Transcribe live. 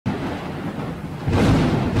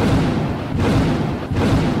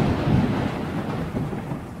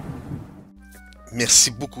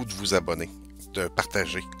Merci beaucoup de vous abonner, de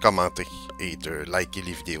partager, commenter et de liker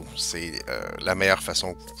les vidéos. C'est la meilleure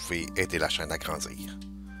façon que vous pouvez aider la chaîne à grandir.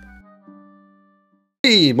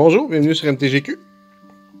 Hey, bonjour, bienvenue sur MTGQ.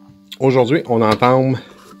 Aujourd'hui, on entame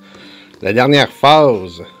la dernière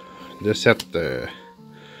phase de cette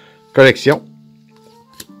collection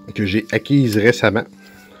que j'ai acquise récemment.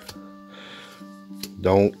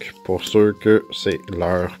 Donc, pour ceux que c'est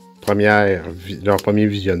leur premier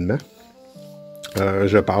visionnement,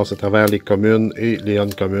 je passe à travers les communes et les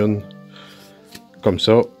uncommunes comme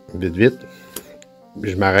ça, vite vite.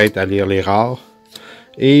 Je m'arrête à lire les rares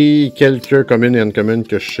et quelques communes et uncommunes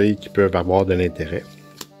que je sais qui peuvent avoir de l'intérêt.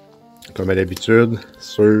 Comme à l'habitude,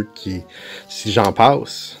 ceux qui, si j'en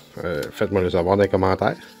passe, faites-moi le savoir dans les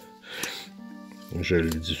commentaires. Je le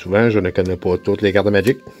dis souvent, je ne connais pas toutes les cartes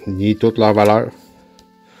Magic, ni toutes leurs valeurs.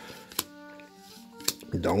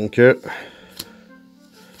 Donc,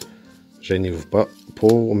 gênez-vous pas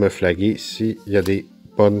pour me flaguer s'il y a des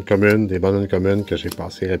bonnes communes, des bonnes communes que j'ai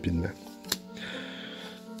passées rapidement.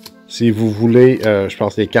 Si vous voulez, je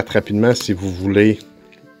passe les 4 rapidement, si vous voulez,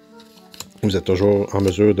 vous êtes toujours en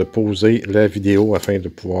mesure de pauser la vidéo afin de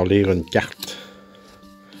pouvoir lire une carte.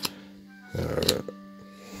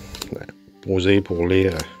 Pauser pour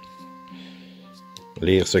lire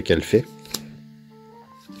ce qu'elle fait.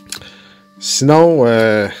 Sinon,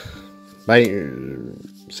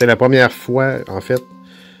 c'est la première fois, en fait,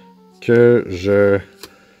 que je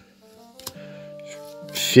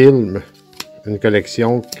filme une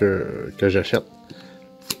collection que j'achète.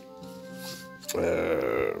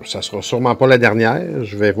 Ça sera sûrement pas la dernière.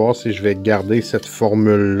 Je vais voir si je vais garder cette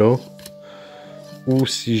formule-là ou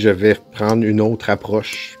si je vais prendre une autre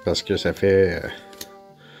approche parce que ça fait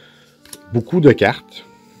beaucoup de cartes.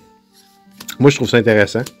 Moi, je trouve ça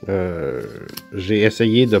intéressant. J'ai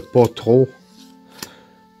essayé de pas trop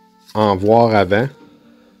en voir avant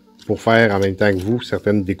pour faire en même temps que vous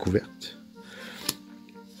certaines découvertes.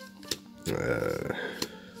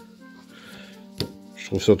 Je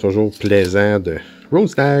trouve ça toujours plaisant de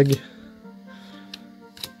Roadstag.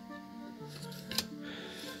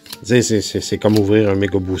 C'est comme ouvrir un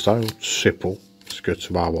méga booster. Tu sais pas ce que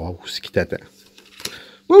tu vas avoir ou ce qui t'attend.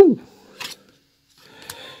 Wouh!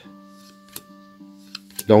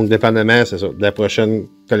 Donc, dépendamment, c'est ça, de la prochaine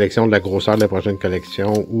collection, de la grosseur de la prochaine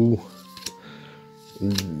collection ou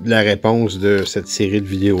de la réponse de cette série de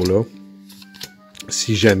vidéos-là.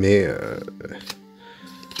 Si jamais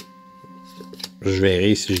je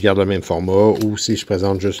verrai si je garde le même format ou si je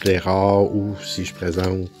présente juste les rares ou si je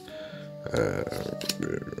présente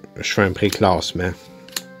je fais un pré-classement.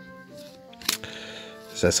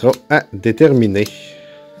 Ça sera à déterminer.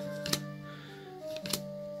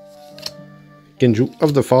 Kenju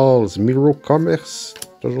of the Falls, Miro Commerce.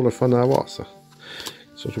 Toujours le fun à avoir, ça.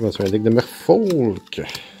 Surtout quand c'est un deck de Merfolk.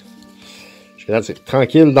 Jusqu'à c'est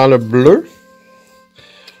tranquille dans le bleu.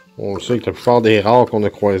 On le sait que la plupart des rares qu'on a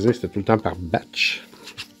croisés, c'était tout le temps par batch.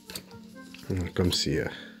 Comme si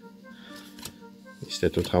ils s'étaient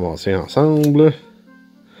tous ramassés ensemble.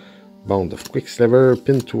 Bond of Quicksilver,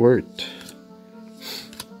 Pin to Earth.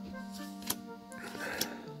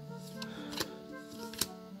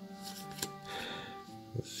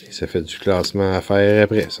 Ça fait du classement à faire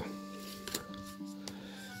après ça.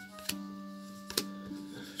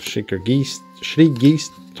 Shaker Geist,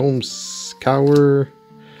 Schlegeist, Tomscour,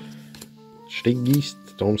 Schlegeist,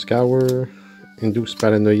 Tomscour, Induce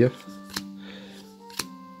Paranoia,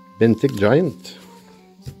 Bentic Giant,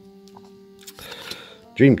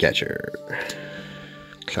 Dreamcatcher,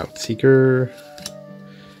 Cloud Seeker,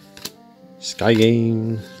 Sky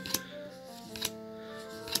Game,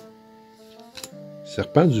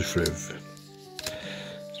 Serpent du fleuve,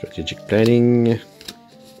 Strategic Planning,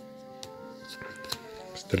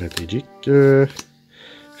 Strategic,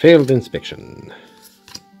 Failed Inspection,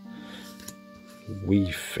 We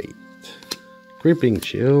Fate, Crippling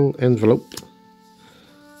Chill, Envelope,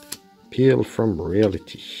 Peel from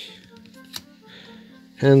Reality,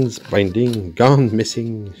 Hands Binding, Gone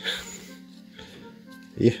Missing,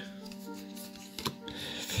 yeah.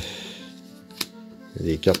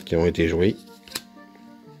 Des cartes qui ont été jouées.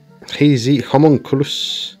 Hazy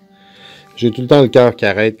Homunculus. J'ai tout le temps le cœur qui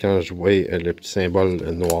arrête quand je vois le petit symbole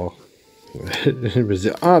noir. Je me dis,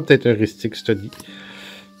 ah, peut-être un Ristic Study.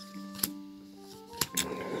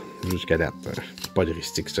 Jusqu'à date, pas de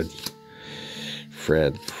Ristic Study.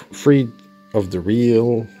 Freed of the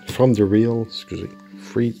Real. From the Real, excusez.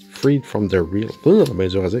 Freed from the Real. Ah, bien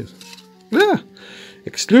dur à dire. Ah!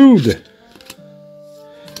 Exclude!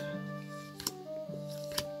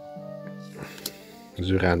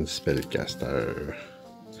 Duran Spellcaster.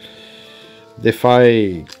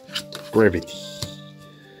 Defy Gravity.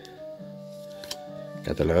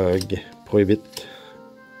 Catalogue. Prohibit.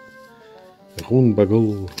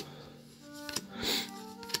 Runebuggle.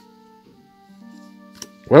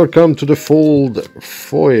 Welcome to the Fold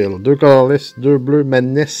Foil. 2 colorless, 2 bleus,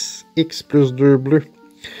 Madness, X plus 2 bleus.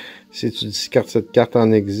 Si tu discartes cette carte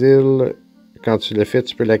en exil, quand tu le fais,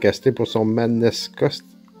 tu peux la caster pour son Madness Cost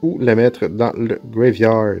ou la mettre dans le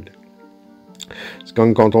Graveyard. Tu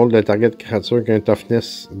gagnes contrôle de la target créature qui a un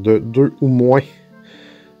toughness de 2 ou moins.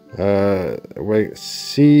 Ouais,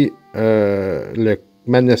 si le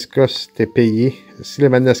Madness Cost est payé, si le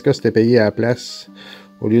Madness Cost est payé à la place,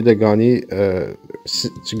 au lieu de gagner, si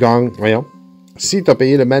tu gagnes, voyons, si tu as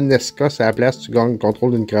payé le Madness Cost à la place, tu gagnes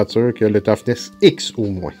contrôle d'une créature qui a le toughness X ou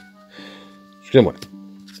moins. Excusez-moi.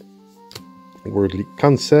 Worldly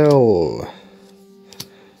Council.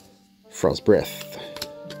 Frost Breath.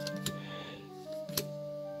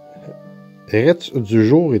 Rite du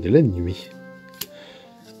jour et de la nuit.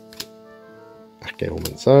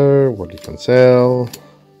 Archaeomancer, Worldly Council.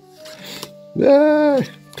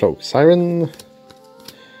 Cloak Siren.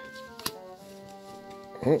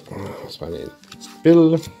 On va se prendre une petite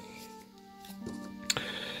pile.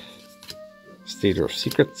 State of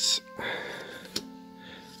Secrets.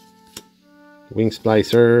 Wing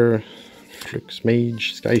Splicer. Flux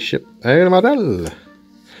Mage. Skyship. Elemental.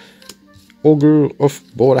 Ogre of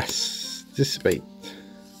Bolas. Dissipate.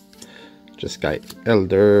 Jeskai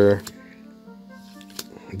Elder.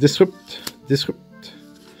 Disrupt. Disrupt.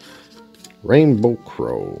 Rainbow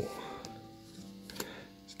Crow.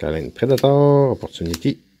 Skyline Predator.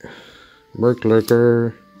 Opportunity. Merc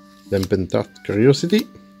Lurker. Lempentot. Curiosity.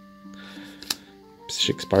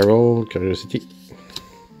 Psychic Spiral. Curiosity.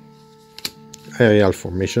 Aerial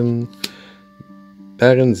Formation.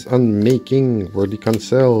 Baron's Unmaking. Worthy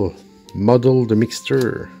Council. Model the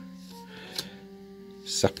Mixture.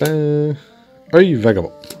 Serpent. Œil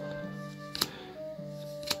Vagabond.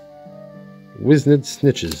 Wizned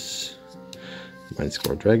Snitches. Mind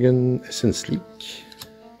Score Dragon. Essence Leak.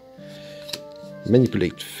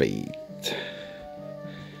 Manipulate Fate.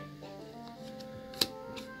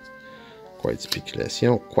 Quiet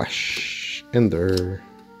Speculation. Quash. Ender.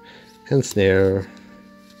 Ensnare.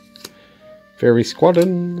 Fairy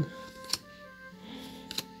Squadron.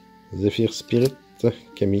 Zephyr Spirit.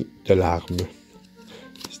 Camille de l'Arme.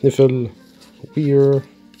 Sniffle. Weir.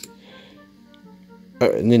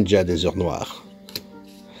 Ninja des Heures Noires.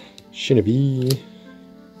 Shinobi.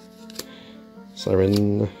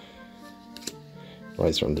 Siren.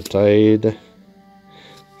 Rise from the Tide.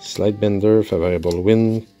 Slidebender. Favorable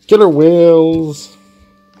Wind. Killer Whales.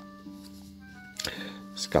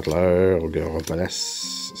 Scuttler. Ogre of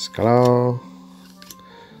Bolas. Scholar.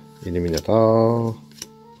 Illuminator.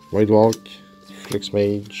 Voidwalk. Flux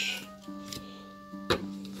Mage.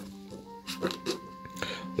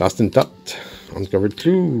 Lost in Thought. Uncovered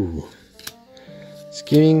Clue.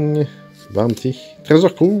 Scheming. Bounty. Treasure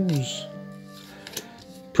Cruise.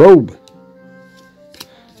 Probe.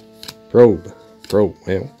 Probe. Probe.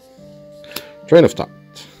 Voyons. Train of Thought.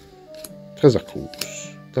 Treasure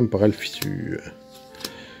Cruise. Temporal Fissure.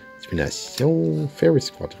 Divination. Fairy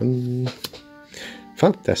Squadron.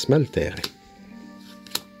 Fantasmal Terrain.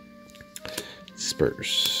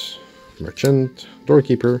 Disperse. Merchant.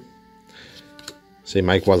 Doorkeeper. C'est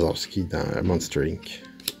Mike Wazowski dans Monster Inc.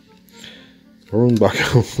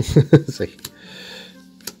 Runebuggle. C'est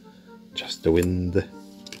Just the Wind.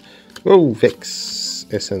 Oh, Vex.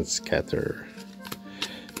 Essence Scatter.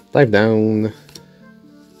 Dive Down.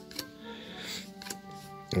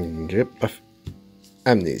 Grip of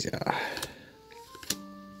Amnesia.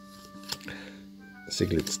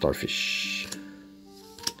 Siglet Starfish.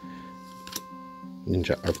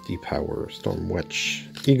 Ninja of Deep Power. Stormwatch.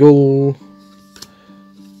 Eagle.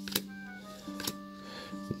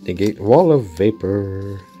 Negate Wall of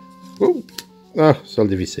Vapor. Oh! Ah, Sol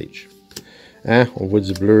de Visage. Hein? On voit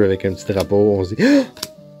du bleu avec un petit drapeau. On se dit, ah!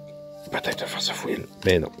 Peut-être un Force of Will.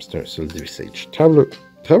 Mais non, c'est un Sol de Visage. Traveler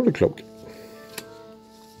Cloak.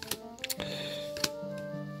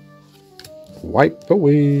 Wipe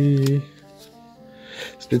Away.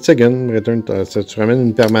 Split Second. Return, tu ramènes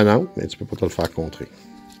une permanente, mais tu peux pas te le faire contrer.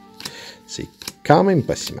 C'est quand même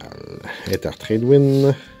pas si mal. Ether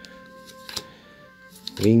Tradewind.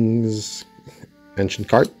 Wings, Ancient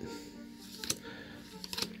Card,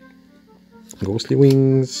 Ghostly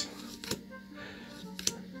Wings,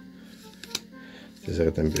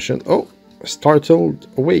 Desert Ambition. Oh, Startled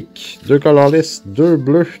Awake. 2 colorless, 2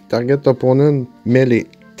 bleus. Target opponent met les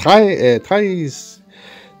 13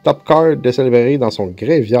 top cards de célébrer dans son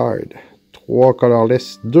graveyard. 3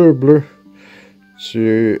 colorless, 2 bleus.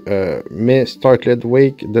 Tu mets Startled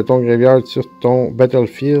Awake de ton graveyard sur ton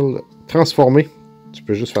battlefield transformé. Tu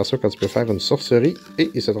peux juste faire ça quand tu peux faire une sorcerie. Et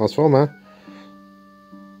il se transforme en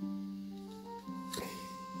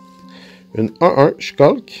une 1-1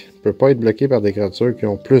 Shulk. Ne peut pas être bloqué par des créatures qui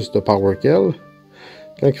ont plus de power qu'elle.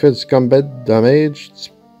 Quand il fait du combat damage,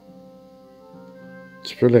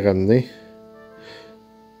 tu peux le ramener.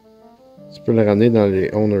 Tu peux le ramener dans les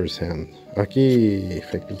Owner's Hand. Ok.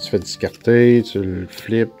 Fait que tu fais discarter, tu le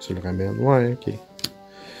flippes, tu le ramènes. Ouais, ok.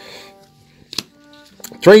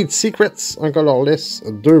 Trade Secrets, un colorless,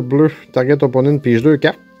 2 bleus, target opponent pige 2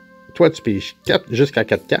 cartes. Toi, tu piges 4 jusqu'à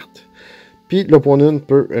 4 cartes. Puis l'opponent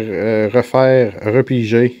peut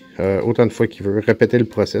repiger autant de fois qu'il veut, répéter le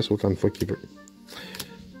process autant de fois qu'il veut.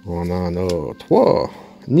 On en a 3.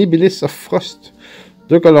 Nibilis of Frost,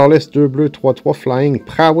 2 colorless, 2 bleus, 3-3 flying.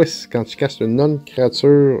 Prowess, quand tu castes une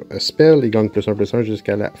non-créature spell, il gagne +1/+1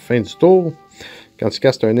 jusqu'à la fin du tour. Quand tu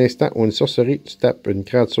castes un instant ou une sorcerie, tu tapes une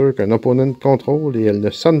créature qu'un opponent contrôle et elle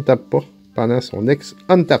ne s'untappe pas pendant son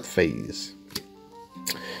ex-untap phase.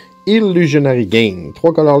 Illusionary Gain.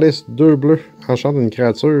 3 colorless, 2 bleus. Enchante une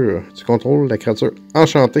créature. Tu contrôles la créature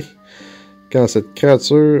enchantée. Quand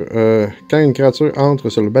une créature entre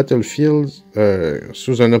sur le battlefield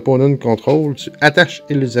sous un opponent contrôle, tu attaches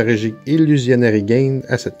Illusionary Gain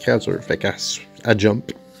à cette créature. Fait qu'elle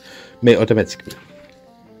jump, mais automatiquement.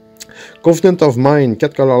 Covenant of Mind,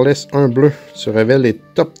 4 colorless, 1 bleu. Tu révèles les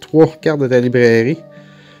top 3 cartes de ta librairie.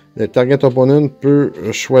 Le target opponent peut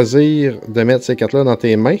choisir de mettre ces cartes-là dans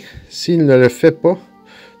tes mains. S'il ne le fait pas,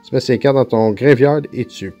 tu mets ces cartes dans ton graveyard et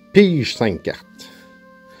tu piges 5 cartes.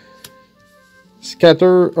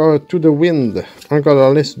 Scatter to the Wind, 1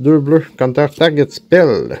 colorless, 2 bleus. Counter target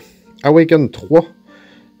spell. Awaken 3.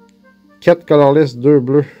 4 colorless, 2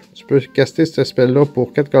 bleus. Tu peux caster ce spell-là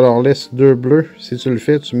pour 4 colorless, 2 bleus. Si tu le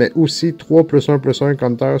fais, tu mets aussi 3+1/+1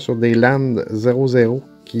 counter sur des lands 0-0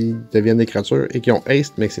 qui deviennent des créatures et qui ont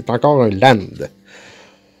haste, mais c'est encore un land.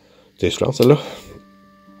 C'est excellent, celle-là.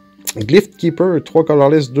 Glyph Keeper, 3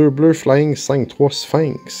 colorless, 2 bleus, flying, 5-3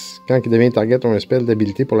 Sphinx. Quand il devient target un spell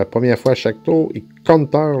d'habilité pour la première fois à chaque tour, il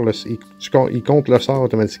compte le sort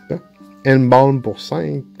automatiquement. Embalm pour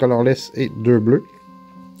 5 colorless et 2 bleus.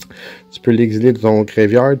 Tu peux l'exiler de ton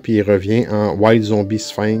graveyard, puis il revient en White Zombie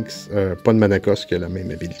Sphinx, pas de mana cost qui a la même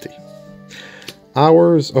habilité.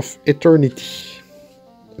 Hours of Eternity.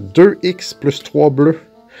 2x plus 3 bleus.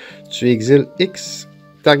 Tu exiles X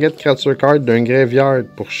target creature card d'un graveyard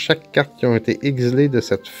pour chaque carte qui a été exilée de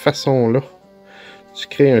cette façon-là. Tu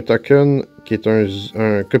crées un token qui est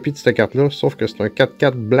un copie de cette carte-là, sauf que c'est un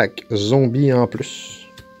 4/4 black zombie en plus.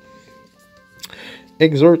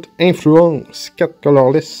 Exert Influence, 4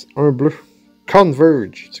 colorless, 1 bleu.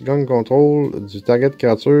 Converge, tu gagnes contrôle du target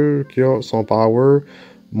créature qui a son power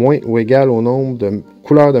moins ou égal au nombre de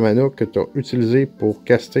couleurs de mana que tu as utilisé pour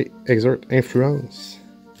caster Exert Influence.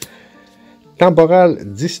 Temporal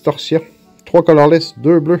Distortion, 3 colorless,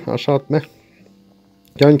 2 bleus, enchantement.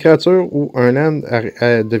 Quand une créature ou un land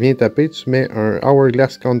devient tapé, tu mets un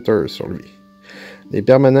Hourglass Counter sur lui. Les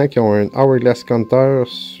permanents qui ont un Hourglass Counter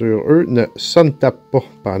sur eux ne s'untapent pas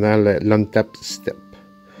pendant l'untap step.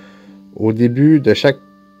 Au début de chaque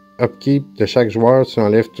upkeep de chaque joueur, tu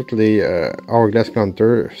enlèves tous les Hourglass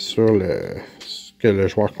Counter sur ce que le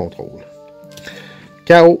joueur contrôle.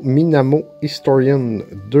 Kao Minamo Historian,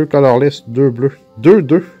 2 colorless, 2 bleus,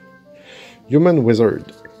 2-2. Human Wizard.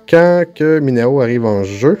 Quand que Minao arrive en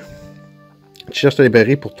jeu, tu cherches ta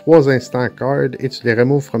librairie pour 3 instants cards et tu les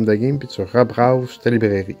removes from the game puis tu rebrowses ta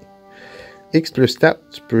librairie. X plus stat,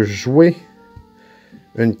 tu peux jouer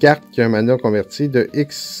une carte qui a un mana converti de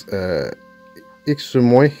X ou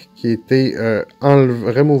moins qui a été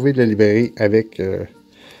remové de la librairie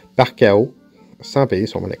par KO sans payer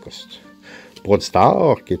son mana cost.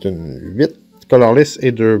 Broodstar, qui est une 8 colorless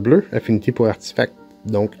et 2 bleus, affinité pour artefact.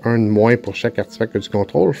 Donc, 1 de moins pour chaque artefact que tu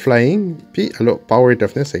contrôles. Flying, puis elle a Power et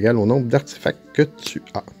Toughness égal au nombre d'artefacts que tu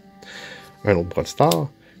as. Un autre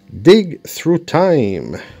Broodstar. Dig Through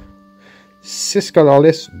Time. 6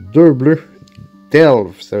 colorless, 2 bleus.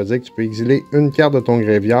 Delve, ça veut dire que tu peux exiler une carte de ton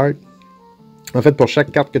graveyard. En fait, pour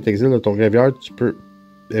chaque carte que tu exiles de ton graveyard, tu peux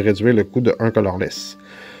réduire le coût de 1 colorless.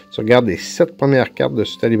 Tu regardes les 7 premières cartes de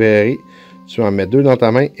ta librairie. Tu en mets 2 dans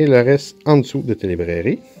ta main et le reste en dessous de ta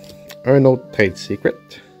librairie. Un autre Trade Secret.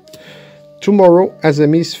 Tomorrow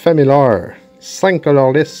Azamis Familiar. 5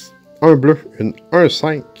 colorless, 1 bleu, une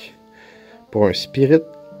 1-5 pour un Spirit.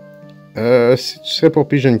 Si tu serais pour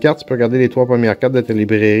piger une carte, tu peux regarder les 3 premières cartes de ta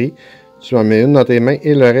librairie. Tu en mets une dans tes mains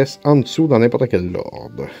et le reste en dessous dans n'importe quel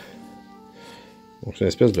ordre. Donc c'est une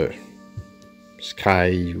espèce de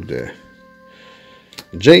Sky ou de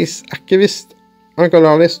Jace Archivist. 1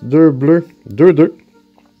 colorless, 2 bleus, 2-2.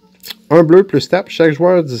 1 bleu plus tape. Chaque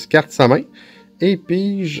joueur discarte sa main et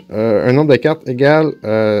pige un nombre de cartes égal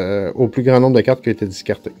au plus grand nombre de cartes qui a été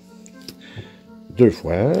discarté. 2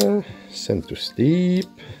 fois. Send to sleep.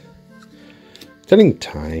 Telling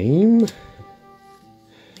time.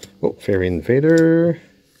 Oh, Fairy Invader.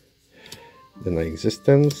 Deny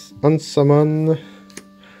existence. Unsummon.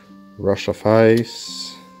 Rush of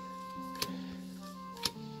Ice.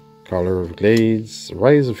 Color of Glades.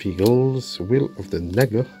 Rise of Eagles. Will of the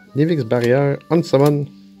Naga. Nivix Barrière. Unsummon.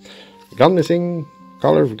 Gone Missing.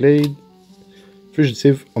 Color of Glade.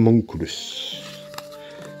 Fugitive Homunculus.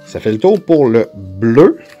 Ça fait le tour pour le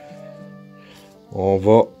bleu. On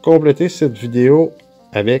va compléter cette vidéo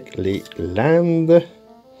avec les lands.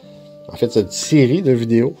 En fait, cette série de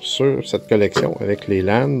vidéos sur cette collection avec les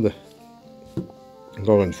lands.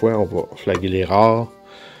 Encore une fois, on va flaguer les rares.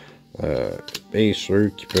 Et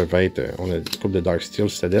ceux qui peuvent être... on a une couple de Darksteel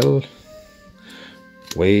Citadel.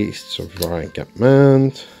 Waste, Survivor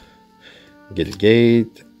Encampment.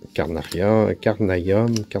 Guildgate.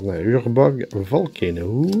 Carnarium. Urbog.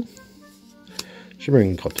 Volcano.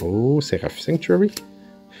 Shimmering Grotto, Seraph Sanctuary,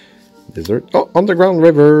 Desert. Oh, Underground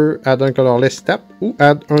River, add un colorless tap ou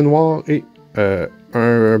add un noir et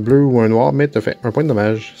un bleu ou un noir, mais te fait un point de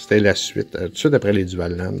dommage. C'était la suite, tout de suite après les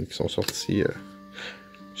Dual Land qui sont sortis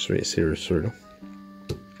sur ceux-là.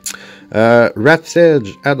 Rat's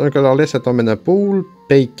Edge, add un colorless à ton mana pool,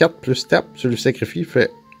 paye 4 plus tap, tu le sacrifies,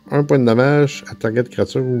 fait un point de dommage à target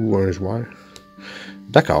créature ou un joueur.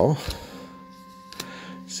 D'accord.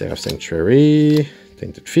 Seraph Sanctuary,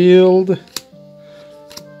 Tainted Field,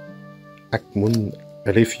 Akum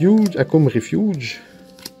Refuge,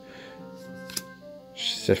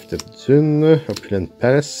 Shifted Dune, Opulent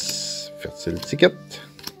Palace, Fertile Ticket,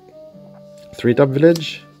 Three Top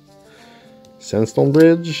Village, Sandstone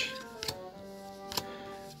Bridge,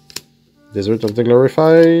 Desert of the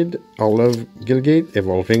Glorified, All of Guildgate,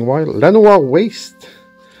 Evolving Wild, Lanoir Waste.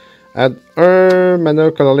 Add un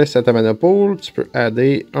mana colorless à ta mana pool. Tu peux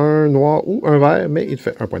adder un noir ou un vert, mais il te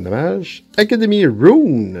fait un point de dommage. Academy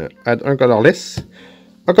Rune. Add un colorless.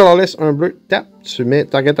 Un colorless, un bleu. Tap. Tu mets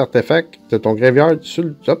target artefact de ton graveyard sur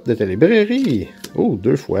le top de ta librairie. Oh,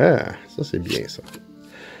 2 fois. Ça, c'est bien, ça.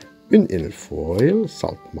 Une Ilfoil.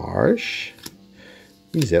 Salt Marsh.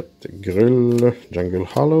 Reset. Grull. Jungle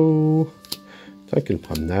Hollow. Tranquille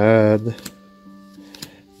Promenade.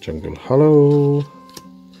 Jungle Hollow.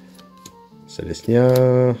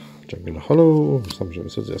 Celestia, Jungle Hollow, il me semble que j'aime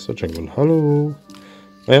ça dire ça, Jungle Hollow,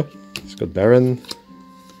 ouais, Scott Baron,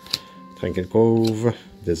 Tranquil Cove,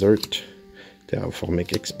 Desert,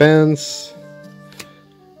 Terraformic Expanse,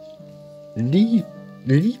 Lee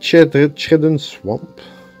Shredden Swamp,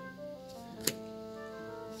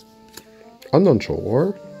 Unknown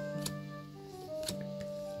Shore,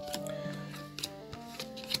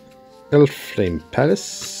 Elflame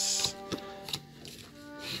Palace,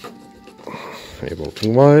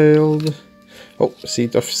 Evolving Wild. Oh,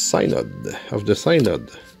 Seat of the Synod.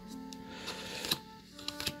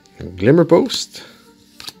 Glimmer Post.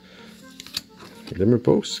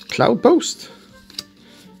 Cloud Post.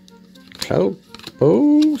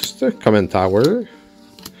 Command Tower.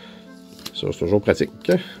 Ça, c'est toujours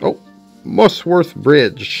pratique. Oh, Mossworth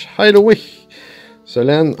Bridge. Hideaway. Ce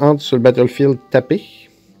land entre sur le battlefield tapé.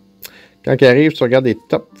 Quand il arrive, tu regardes les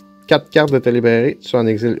top 4 cartes de ta librairie, tu en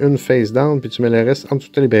exiles une face down, puis tu mets le reste en dessous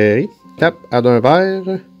de ta librairie. Tap, add un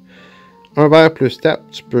vert. Un vert plus tap,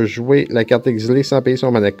 tu peux jouer la carte exilée sans payer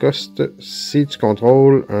son mana cost si tu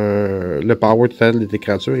contrôles le power total de tes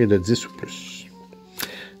créatures est de 10 ou plus.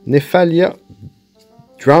 Nephalia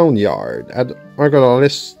Drownyard, add un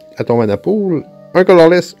colorless à ton mana pool. Un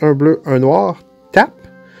colorless, un bleu, un noir. Tap.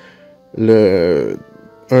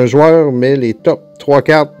 Un joueur met les top 3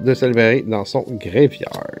 cartes de sa librairie dans son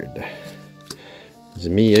graveyard.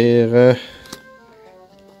 Dimir.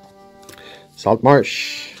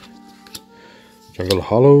 Saltmarsh. Jungle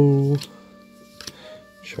Hollow.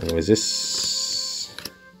 Shrine Oasis.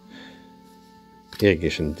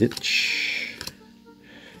 Irrigation Ditch.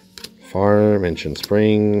 Farm, Ancient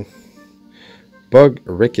Spring. Bug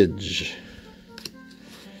Wreckage.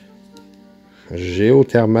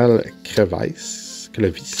 Géothermal Clovis.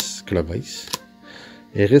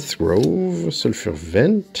 Erith Grove. Sulfur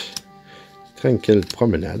Vent. Tranquille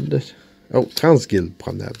Promenade. Oh, Transguild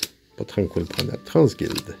Promenade. Pas Tranquille Promenade.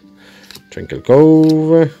 Transguild. Tranquil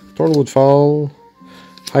Cove. Thornwood Fall.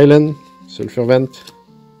 Highland. Sulfur Vent.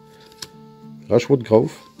 Rushwood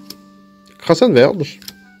Grove. Croissant Verge.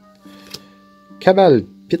 Cabal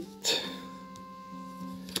Pit.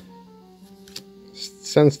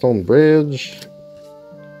 Sandstone Bridge.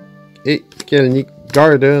 Et Kelnick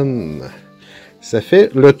Garden. Ça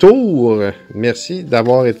fait le tour. Merci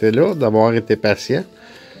d'avoir été là, d'avoir été patient.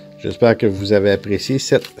 J'espère que vous avez apprécié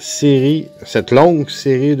cette longue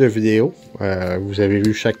série de vidéos. Vous avez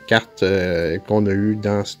vu chaque carte qu'on a eue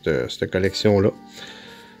dans cette collection-là.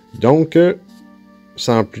 Donc,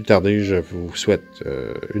 sans plus tarder, je vous souhaite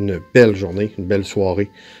une belle journée, une belle soirée.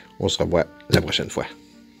 On se revoit la prochaine fois.